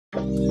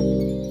This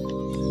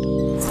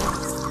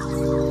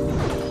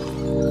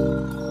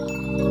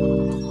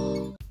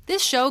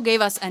show gave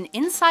us an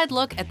inside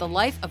look at the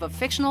life of a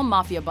fictional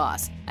mafia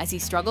boss as he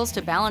struggles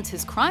to balance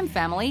his crime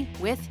family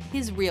with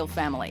his real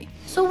family.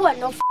 So what,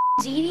 no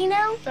eating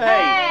now?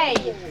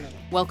 Hey!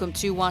 Welcome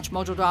to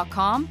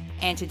WatchMojo.com,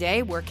 and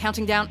today we're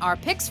counting down our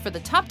picks for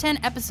the top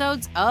 10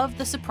 episodes of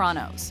The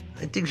Sopranos.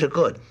 I think they're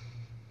good.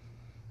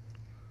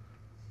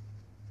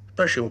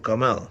 Especially with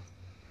Carmela.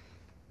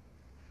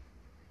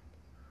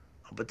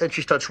 But then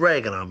she starts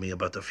ragging on me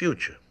about the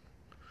future.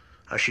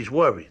 How she's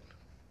worried.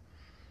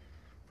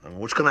 And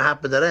what's gonna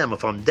happen to them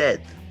if I'm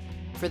dead?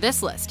 For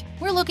this list,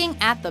 we're looking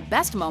at the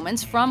best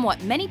moments from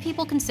what many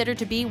people consider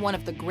to be one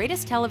of the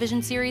greatest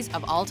television series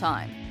of all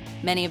time.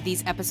 Many of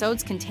these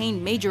episodes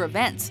contain major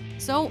events,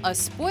 so a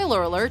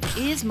spoiler alert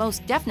is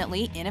most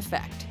definitely in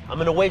effect.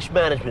 I'm in the waste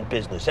management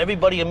business.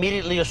 Everybody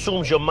immediately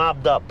assumes you're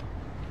mobbed up.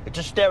 It's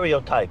a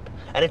stereotype,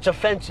 and it's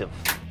offensive.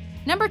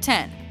 Number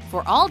 10,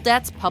 For All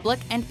Debts Public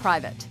and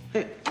Private.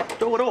 Hey,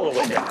 throw it all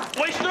away there.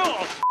 Waste it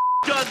all!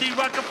 John D.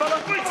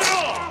 Rockefeller, waste it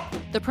all!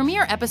 The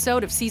premiere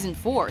episode of Season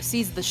 4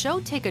 sees the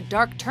show take a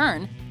dark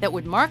turn that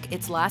would mark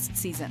its last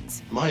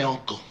seasons. My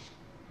uncle,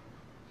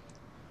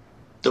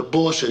 the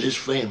boss of his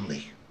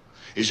family,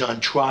 is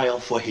on trial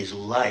for his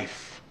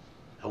life.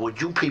 And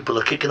what you people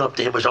are kicking up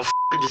to him is a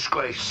f***ing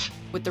disgrace.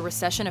 With the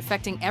recession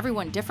affecting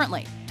everyone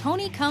differently,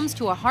 Tony comes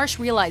to a harsh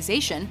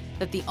realization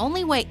that the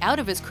only way out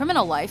of his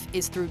criminal life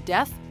is through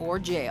death or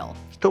jail.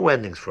 There's two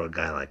endings for a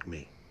guy like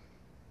me.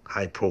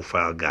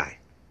 High-profile guy.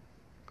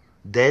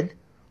 Dead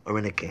or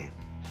in a can.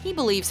 He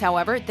believes,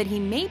 however, that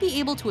he may be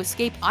able to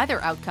escape either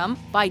outcome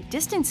by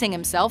distancing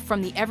himself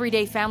from the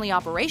everyday family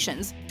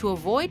operations to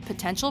avoid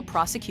potential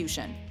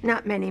prosecution.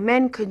 Not many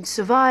men could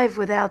survive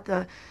without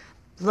the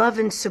love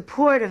and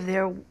support of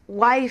their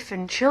wife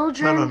and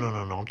children. No.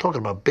 I'm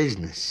talking about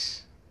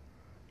business.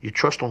 You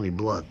trust only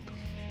blood.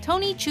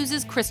 Tony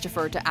chooses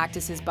Christopher to act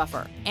as his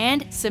buffer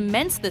and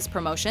cements this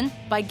promotion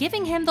by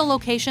giving him the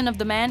location of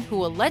the man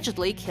who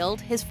allegedly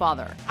killed his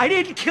father. I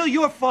didn't kill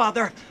your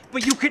father,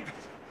 but you could...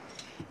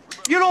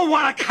 You don't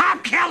want a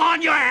cop kill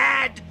on your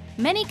head!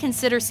 Many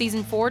consider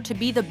Season 4 to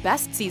be the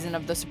best season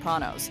of The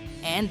Sopranos,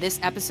 and this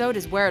episode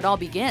is where it all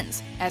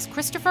begins, as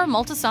Christopher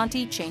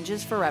Moltisanti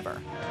changes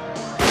forever.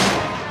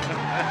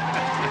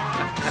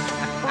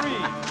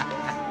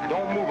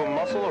 Don't move a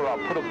muscle or I'll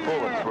put a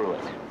bullet through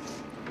it.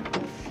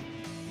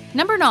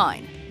 Number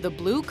 9, The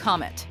Blue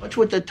Comet. What's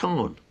with the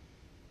tone?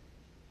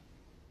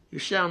 You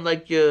sound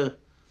like you're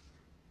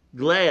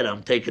glad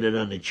I'm taking it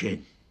on the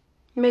chin.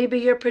 Maybe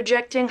you're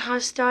projecting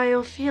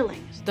hostile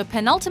feelings. The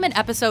penultimate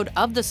episode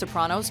of The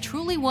Sopranos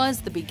truly was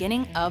the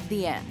beginning of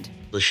the end.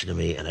 Listen to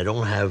me, and I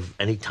don't have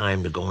any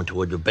time to go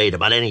into a debate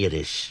about any of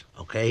this,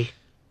 okay?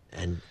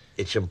 And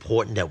it's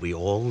important that we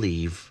all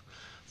leave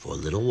for a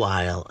little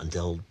while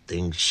until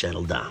things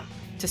settle down.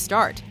 To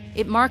start,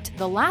 it marked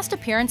the last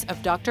appearance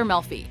of Dr.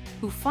 Melfi,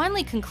 who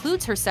finally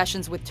concludes her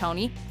sessions with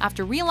Tony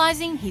after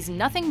realizing he's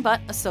nothing but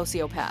a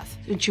sociopath.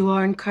 Since you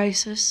are in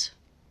crisis,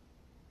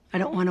 I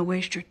don't want to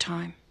waste your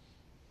time.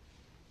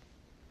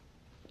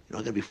 You know,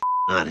 I gotta be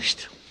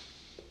honest.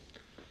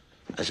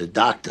 As a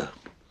doctor,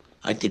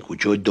 I think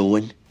what you're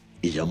doing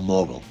is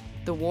immoral.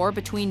 The war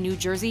between New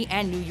Jersey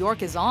and New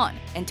York is on,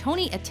 and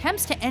Tony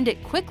attempts to end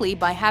it quickly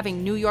by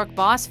having New York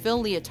boss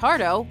Phil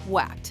Leotardo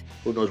whacked.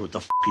 Who knows what the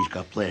he's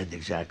got planned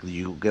exactly?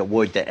 You get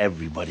word to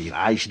everybody,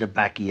 eyes in the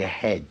back of your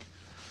head.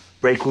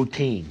 Break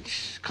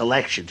routines,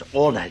 collections,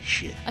 all that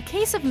shit. A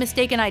case of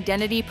mistaken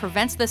identity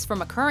prevents this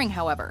from occurring,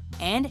 however,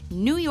 and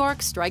New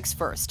York strikes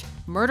first,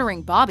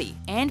 murdering Bobby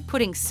and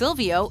putting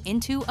Silvio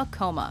into a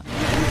coma.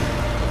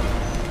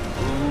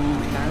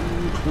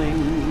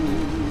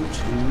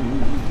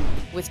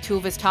 With two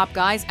of his top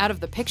guys out of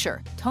the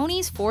picture,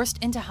 Tony's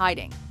forced into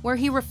hiding, where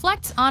he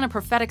reflects on a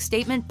prophetic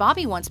statement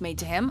Bobby once made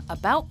to him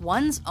about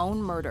one's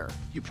own murder.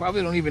 You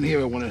probably don't even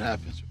hear it when it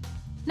happens.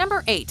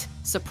 Number 8,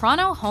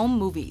 Soprano Home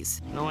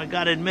Movies. No, I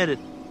gotta admit it.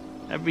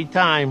 Every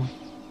time,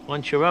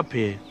 once you're up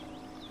here,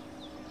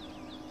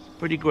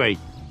 pretty great.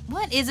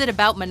 What is it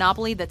about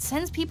Monopoly that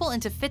sends people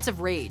into fits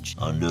of rage?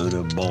 Under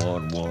the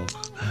boardwalk,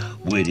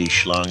 with his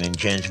schlong and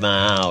chance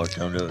my house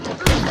under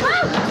the...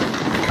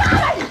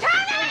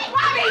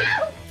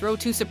 Throw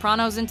two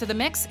Sopranos into the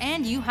mix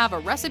and you have a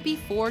recipe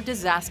for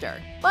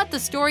disaster. But the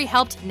story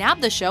helped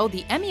nab the show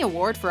the Emmy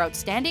Award for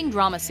Outstanding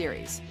Drama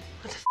Series.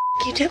 What the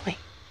are you doing?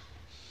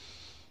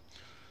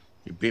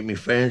 You beat me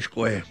fair and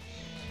square.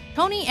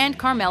 Tony and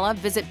Carmela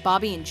visit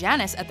Bobby and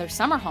Janice at their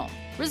summer home,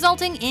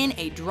 resulting in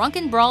a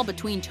drunken brawl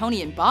between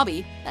Tony and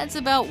Bobby that's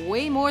about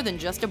way more than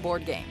just a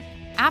board game.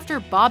 After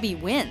Bobby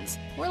wins,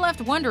 we're left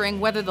wondering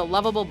whether the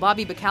lovable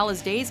Bobby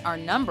Bacala's days are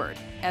numbered,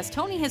 as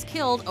Tony has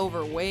killed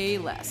over way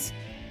less.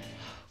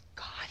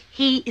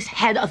 He is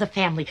head of the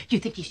family. You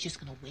think he's just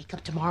gonna wake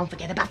up tomorrow and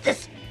forget about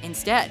this?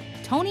 Instead,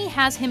 Tony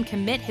has him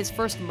commit his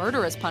first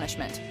murder as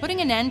punishment,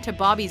 putting an end to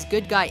Bobby's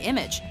good guy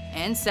image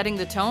and setting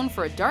the tone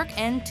for a dark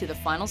end to the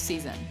final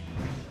season.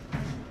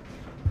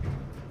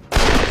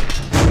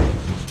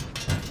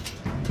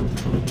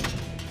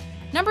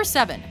 Number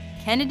 7,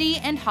 Kennedy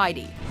and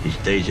Heidi.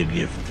 Each day's a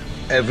gift.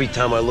 Every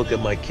time I look at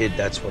my kid,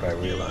 that's what I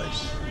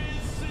realize.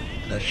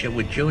 That shit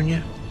with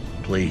Junior?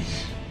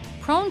 Please.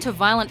 Prone to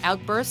violent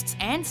outbursts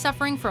and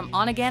suffering from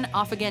on-again,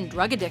 off-again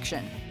drug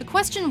addiction, the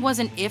question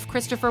wasn't if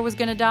Christopher was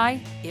gonna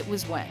die, it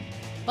was when.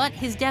 But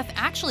his death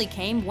actually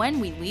came when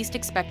we least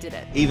expected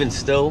it. Even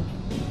still,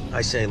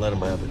 I say let him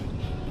have it.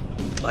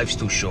 Life's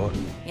too short.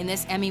 In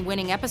this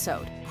Emmy-winning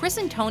episode, Chris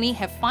and Tony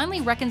have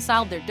finally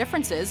reconciled their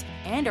differences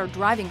and are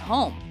driving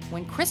home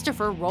when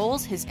Christopher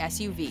rolls his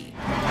SUV.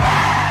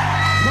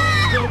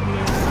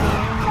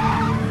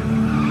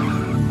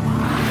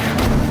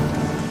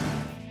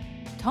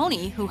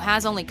 Tony, who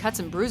has only cuts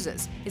and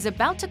bruises, is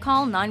about to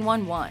call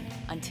 911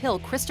 until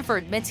Christopher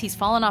admits he's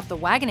fallen off the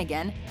wagon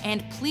again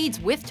and pleads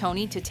with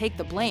Tony to take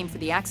the blame for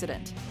the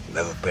accident.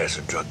 Never pass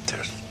a drug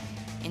test.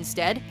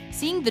 Instead,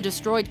 seeing the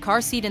destroyed car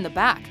seat in the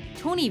back,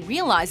 Tony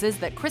realizes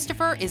that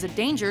Christopher is a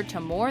danger to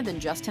more than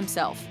just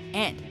himself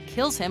and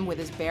kills him with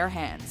his bare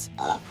hands.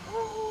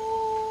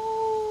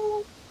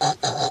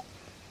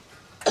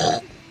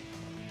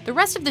 The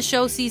rest of the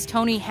show sees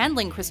Tony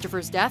handling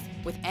Christopher's death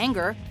with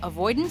anger,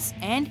 avoidance,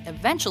 and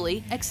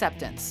eventually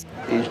acceptance.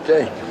 He's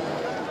dead.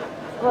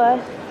 What?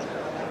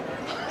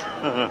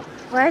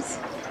 What?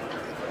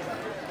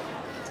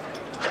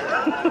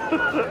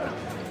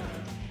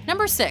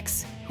 Number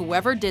 6.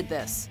 Whoever did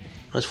this.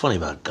 What's funny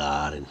about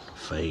God and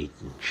fate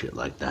and shit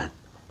like that?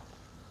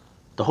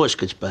 The horse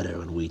gets better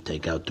when we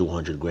take out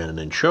 200 grand in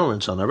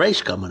insurance on the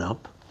race coming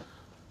up.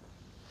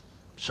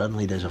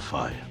 Suddenly there's a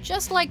fire.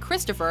 Just like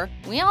Christopher,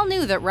 we all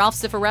knew that Ralph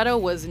Cifaretto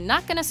was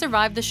not going to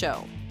survive the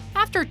show.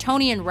 After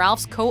Tony and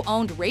Ralph's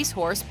co-owned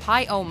racehorse,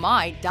 Pie Oh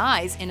My,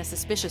 dies in a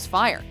suspicious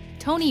fire,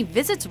 Tony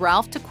visits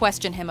Ralph to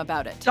question him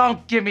about it.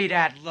 Don't give me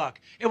that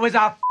look. It was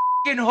a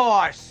f***ing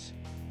horse.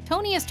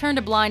 Tony has turned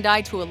a blind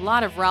eye to a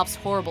lot of Ralph's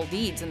horrible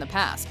deeds in the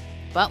past.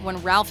 But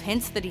when Ralph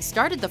hints that he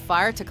started the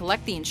fire to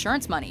collect the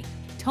insurance money,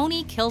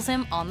 Tony kills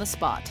him on the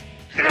spot.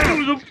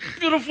 It was a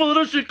beautiful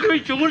innocent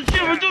creature. What did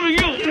she ever do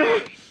to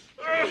you?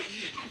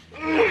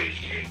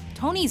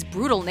 Tony's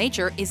brutal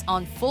nature is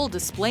on full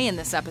display in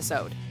this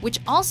episode, which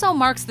also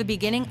marks the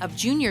beginning of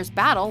Junior's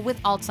battle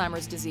with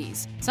Alzheimer's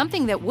disease,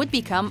 something that would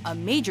become a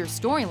major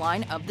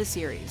storyline of the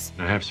series.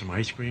 Can I have some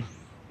ice cream?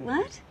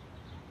 What?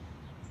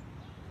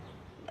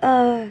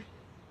 Well,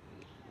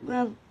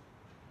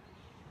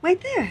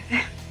 right there.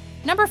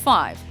 Number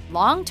 5.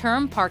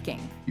 Long-term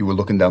parking. You were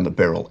looking down the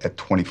barrel at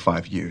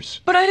 25 years.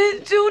 But I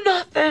didn't do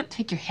nothing.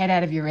 Take your head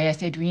out of your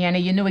ass, Adriana.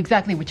 You knew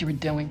exactly what you were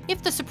doing.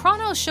 If The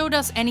Sopranos showed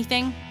us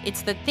anything,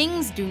 it's that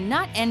things do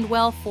not end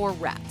well for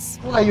rats.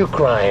 Why are you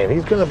crying?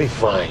 He's gonna be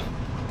fine.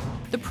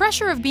 The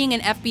pressure of being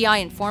an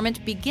FBI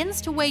informant begins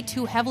to weigh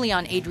too heavily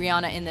on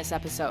Adriana in this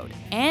episode,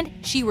 and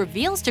she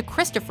reveals to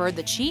Christopher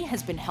that she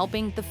has been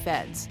helping the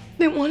feds.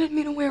 They wanted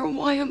me to wear a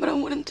wire, but I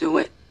wouldn't do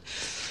it.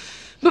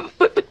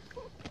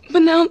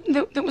 But now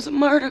there was a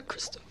murder,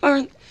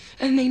 Christopher,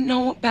 and they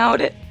know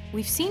about it.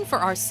 We've seen for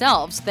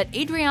ourselves that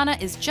Adriana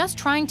is just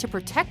trying to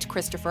protect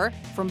Christopher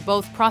from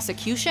both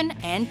prosecution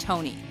and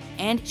Tony,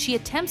 and she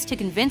attempts to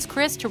convince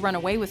Chris to run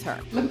away with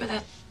her. Remember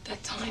that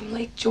time,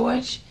 Lake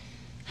George?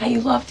 How you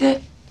loved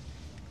it?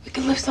 We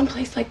could live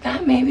someplace like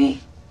that,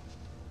 maybe.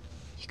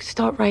 You could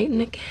start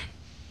writing again.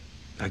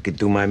 I could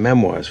do my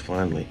memoirs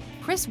finally.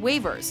 Chris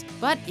wavers,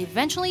 but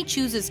eventually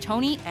chooses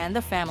Tony and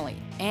the family.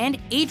 And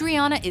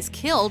Adriana is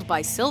killed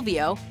by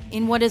Silvio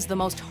in what is the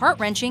most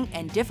heart-wrenching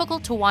and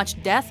difficult to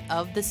watch death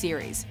of the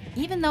series,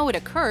 even though it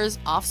occurs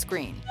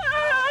off-screen.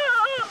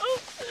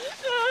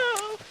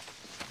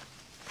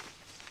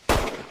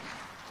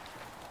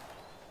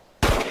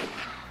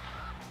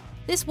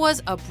 This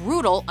was a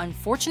brutal,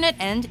 unfortunate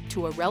end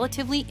to a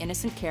relatively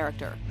innocent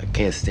character. I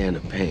can't stand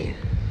the pain.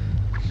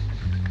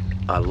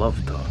 I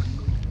love dog.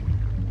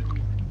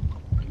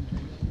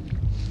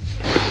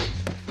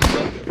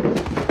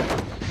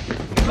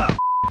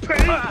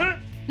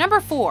 Number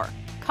 4.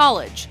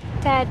 College.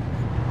 Dad,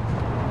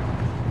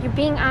 you're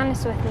being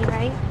honest with me,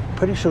 right?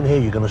 Pretty soon here,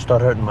 you're gonna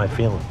start hurting my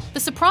feelings. The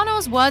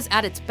Sopranos was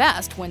at its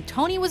best when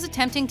Tony was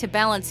attempting to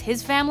balance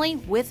his family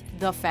with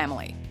the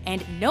family.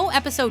 And no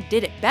episode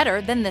did it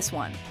better than this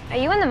one. Are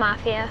you in the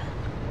mafia?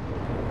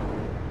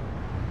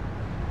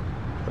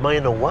 Am I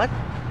in the what?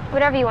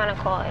 Whatever you want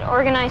to call it.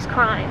 Organized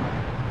crime.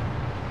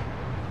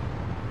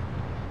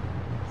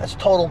 That's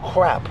total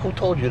crap. Who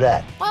told you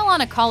that? While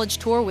on a college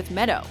tour with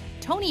Meadow,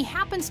 Tony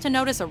happens to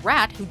notice a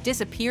rat who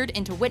disappeared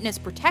into witness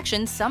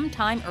protection some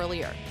time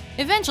earlier.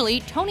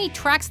 Eventually, Tony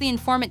tracks the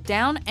informant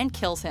down and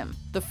kills him,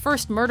 the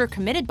first murder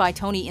committed by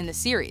Tony in the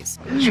series.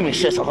 Jimmy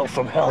says hello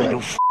from hell, you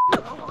f***.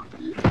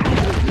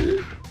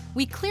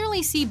 We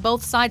clearly see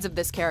both sides of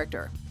this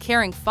character,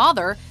 caring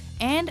father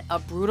and a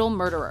brutal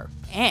murderer.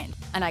 And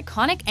an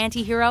iconic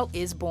anti-hero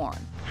is born.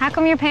 How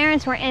come your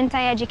parents were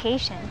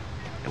anti-education?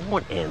 They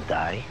weren't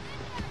anti.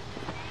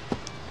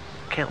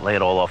 Can't lay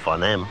it all off on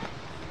them.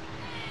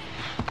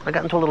 I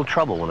got into a little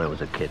trouble when I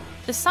was a kid.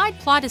 The side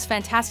plot is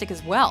fantastic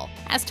as well,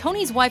 as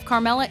Tony's wife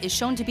Carmela is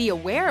shown to be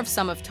aware of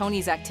some of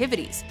Tony's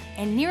activities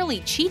and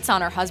nearly cheats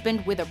on her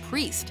husband with a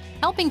priest,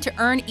 helping to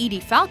earn Edie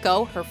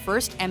Falco her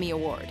first Emmy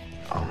Award.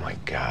 Oh my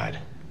God.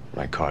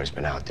 My car's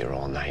been out there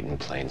all night in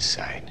plain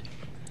sight.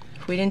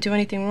 If we didn't do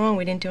anything wrong,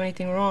 we didn't do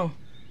anything wrong.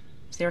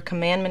 Is there a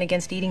commandment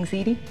against eating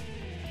ziti?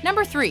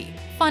 Number 3,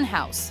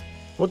 Funhouse.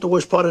 What the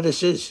worst part of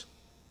this is?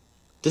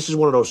 This is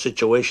one of those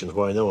situations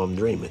where I know I'm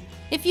dreaming.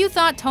 If you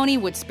thought Tony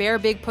would spare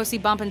Big Pussy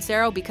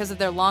Bompensero because of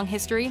their long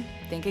history,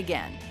 think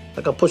again.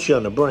 I got pussy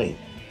on the brain.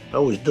 I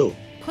always do.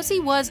 Pussy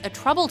was a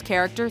troubled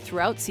character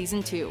throughout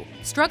season 2,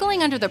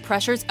 struggling under the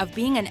pressures of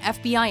being an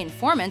FBI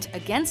informant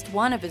against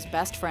one of his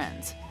best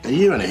friends. A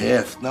year and a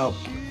half, no,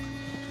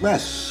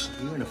 less.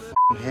 A year and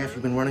a half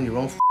you've been running your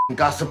own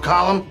gossip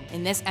column?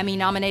 In this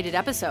Emmy-nominated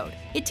episode,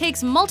 it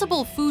takes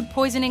multiple food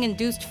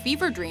poisoning-induced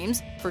fever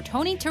dreams for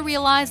Tony to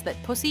realize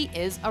that Pussy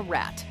is a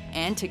rat.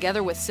 And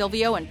together with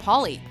Silvio and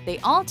Polly, they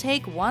all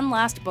take one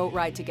last boat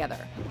ride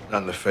together. Not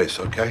in the face,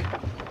 okay?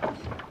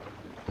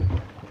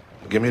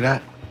 Give me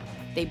that.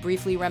 They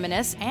briefly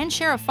reminisce and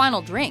share a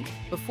final drink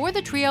before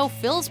the trio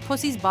fills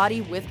Pussy's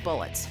body with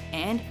bullets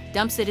and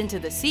dumps it into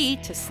the sea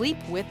to sleep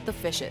with the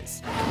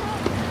fishes.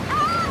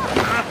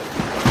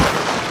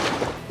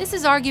 This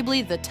is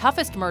arguably the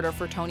toughest murder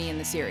for Tony in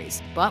the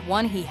series, but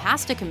one he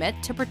has to commit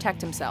to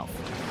protect himself.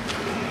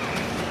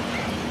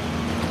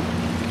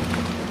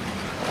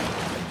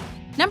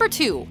 Number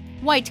 2,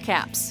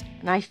 Whitecaps.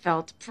 And I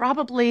felt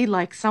probably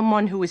like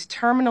someone who is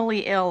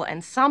terminally ill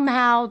and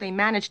somehow they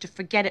managed to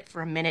forget it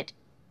for a minute.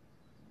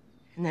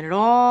 And then it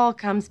all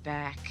comes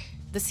back.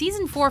 The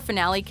season 4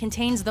 finale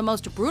contains the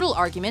most brutal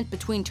argument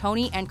between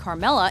Tony and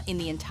Carmela in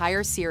the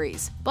entire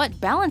series,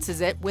 but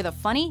balances it with a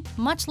funny,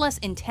 much less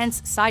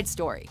intense side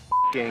story.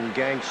 F***ing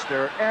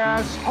gangster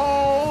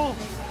asshole!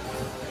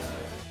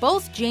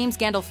 Both James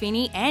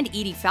Gandolfini and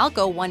Edie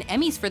Falco won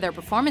Emmys for their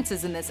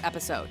performances in this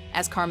episode,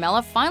 as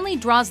Carmela finally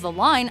draws the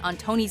line on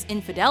Tony's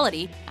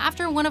infidelity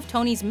after one of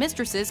Tony's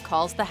mistresses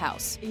calls the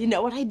house. You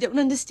know what I don't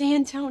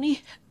understand,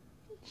 Tony?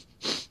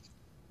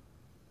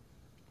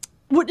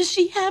 What does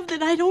she have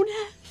that I don't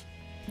have?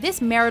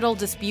 This marital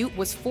dispute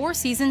was 4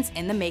 seasons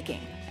in the making,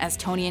 as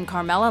Tony and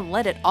Carmela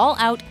let it all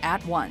out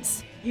at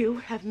once. You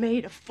have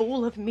made a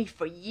fool of me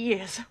for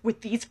years with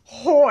these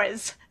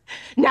whores.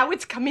 Now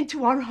it's come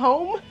into our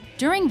home?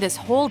 During this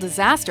whole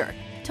disaster,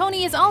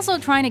 Tony is also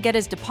trying to get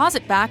his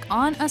deposit back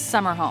on a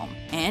summer home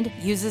and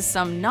uses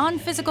some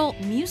non-physical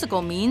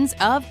musical means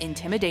of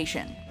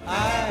intimidation.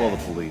 Call the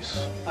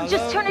police.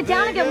 Just turn it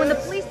down again when the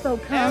police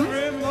boat comes.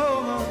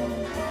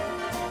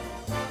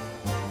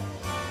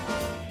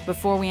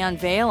 Before we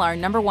unveil our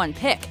number 1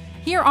 pick,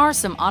 here are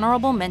some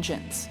honorable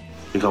mentions.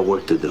 We got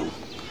work to do.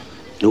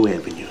 New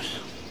avenues.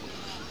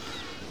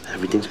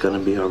 Everything's gonna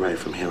be all right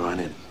from here on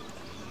in.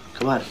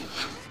 Come on.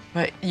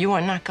 But you are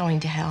not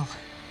going to hell.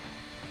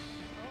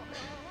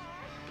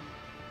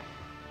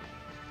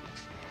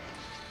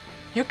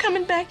 You're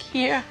coming back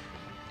here.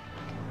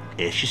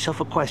 Ask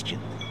yourself a question.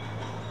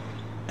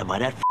 Am I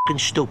that f***ing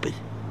stupid?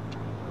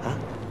 Huh?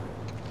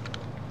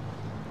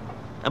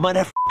 Am I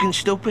that f***ing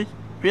stupid?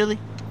 Really?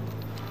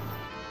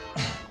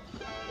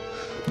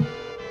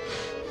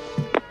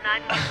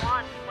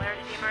 911, where's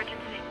the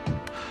emergency?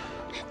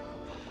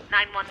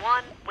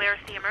 911, where's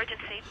the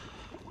emergency?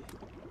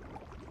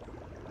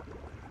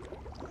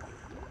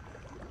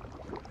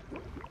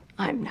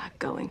 I'm not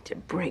going to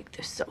break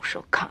the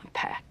social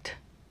compact,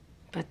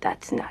 but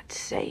that's not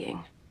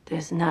saying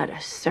there's not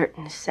a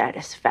certain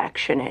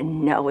satisfaction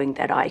in knowing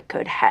that I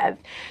could have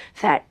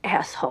that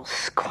asshole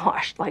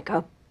squashed like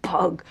a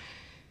bug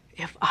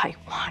if I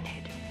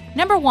wanted.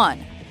 Number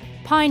 1,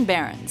 Pine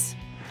Barrens.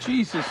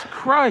 Jesus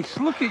Christ,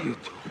 look at you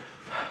two.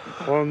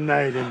 All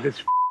night in this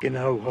f***ing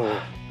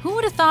ho-ho. Who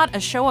would have thought a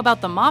show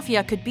about the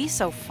mafia could be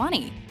so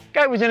funny?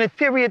 Guy was an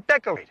interior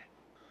decorator.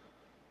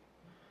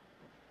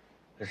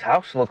 This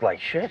house looked like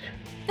shit.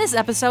 This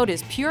episode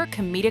is pure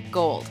comedic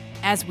gold,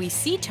 as we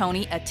see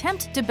Tony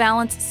attempt to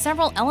balance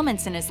several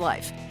elements in his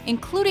life,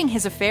 including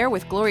his affair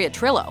with Gloria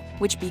Trillo,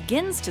 which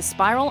begins to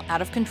spiral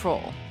out of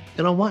control.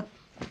 You know what?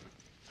 I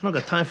don't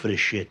got time for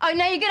this shit. Oh,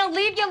 now you're gonna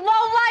leave, you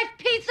low-life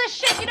piece of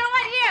shit. You know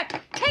what?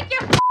 Here, take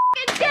your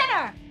f***ing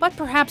dinner. But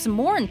perhaps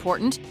more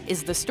important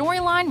is the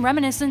storyline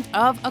reminiscent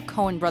of a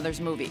Coen Brothers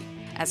movie,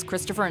 as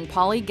Christopher and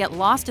Polly get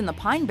lost in the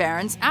Pine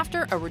Barrens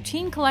after a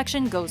routine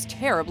collection goes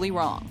terribly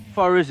wrong. How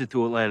far is it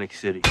to Atlantic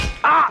City?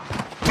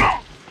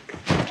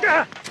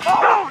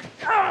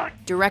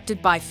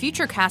 Directed by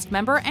future cast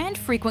member and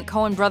frequent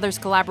Coen Brothers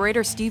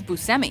collaborator Steve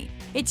Buscemi,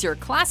 it's your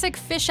classic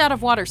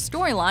fish-out-of-water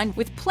storyline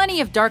with plenty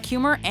of dark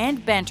humor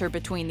and banter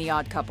between the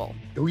odd couple.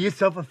 Do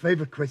yourself a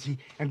favor, Chrissy,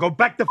 and go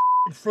back to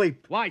f***ing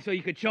sleep. Why, so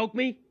you could choke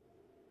me?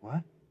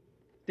 What?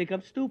 Think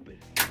I'm stupid.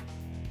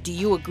 Do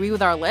you agree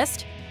with our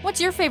list? What's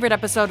your favorite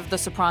episode of The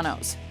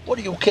Sopranos? What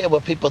do you care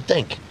what people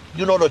think?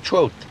 You know the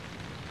truth.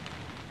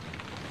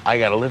 I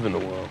gotta live in the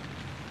world.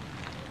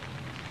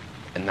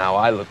 And now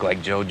I look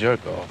like Joe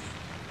Jerkoff.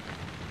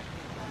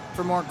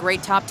 For more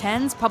great top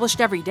 10s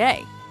published every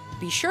day,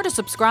 Be sure to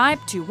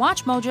subscribe to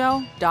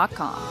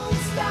WatchMojo.com.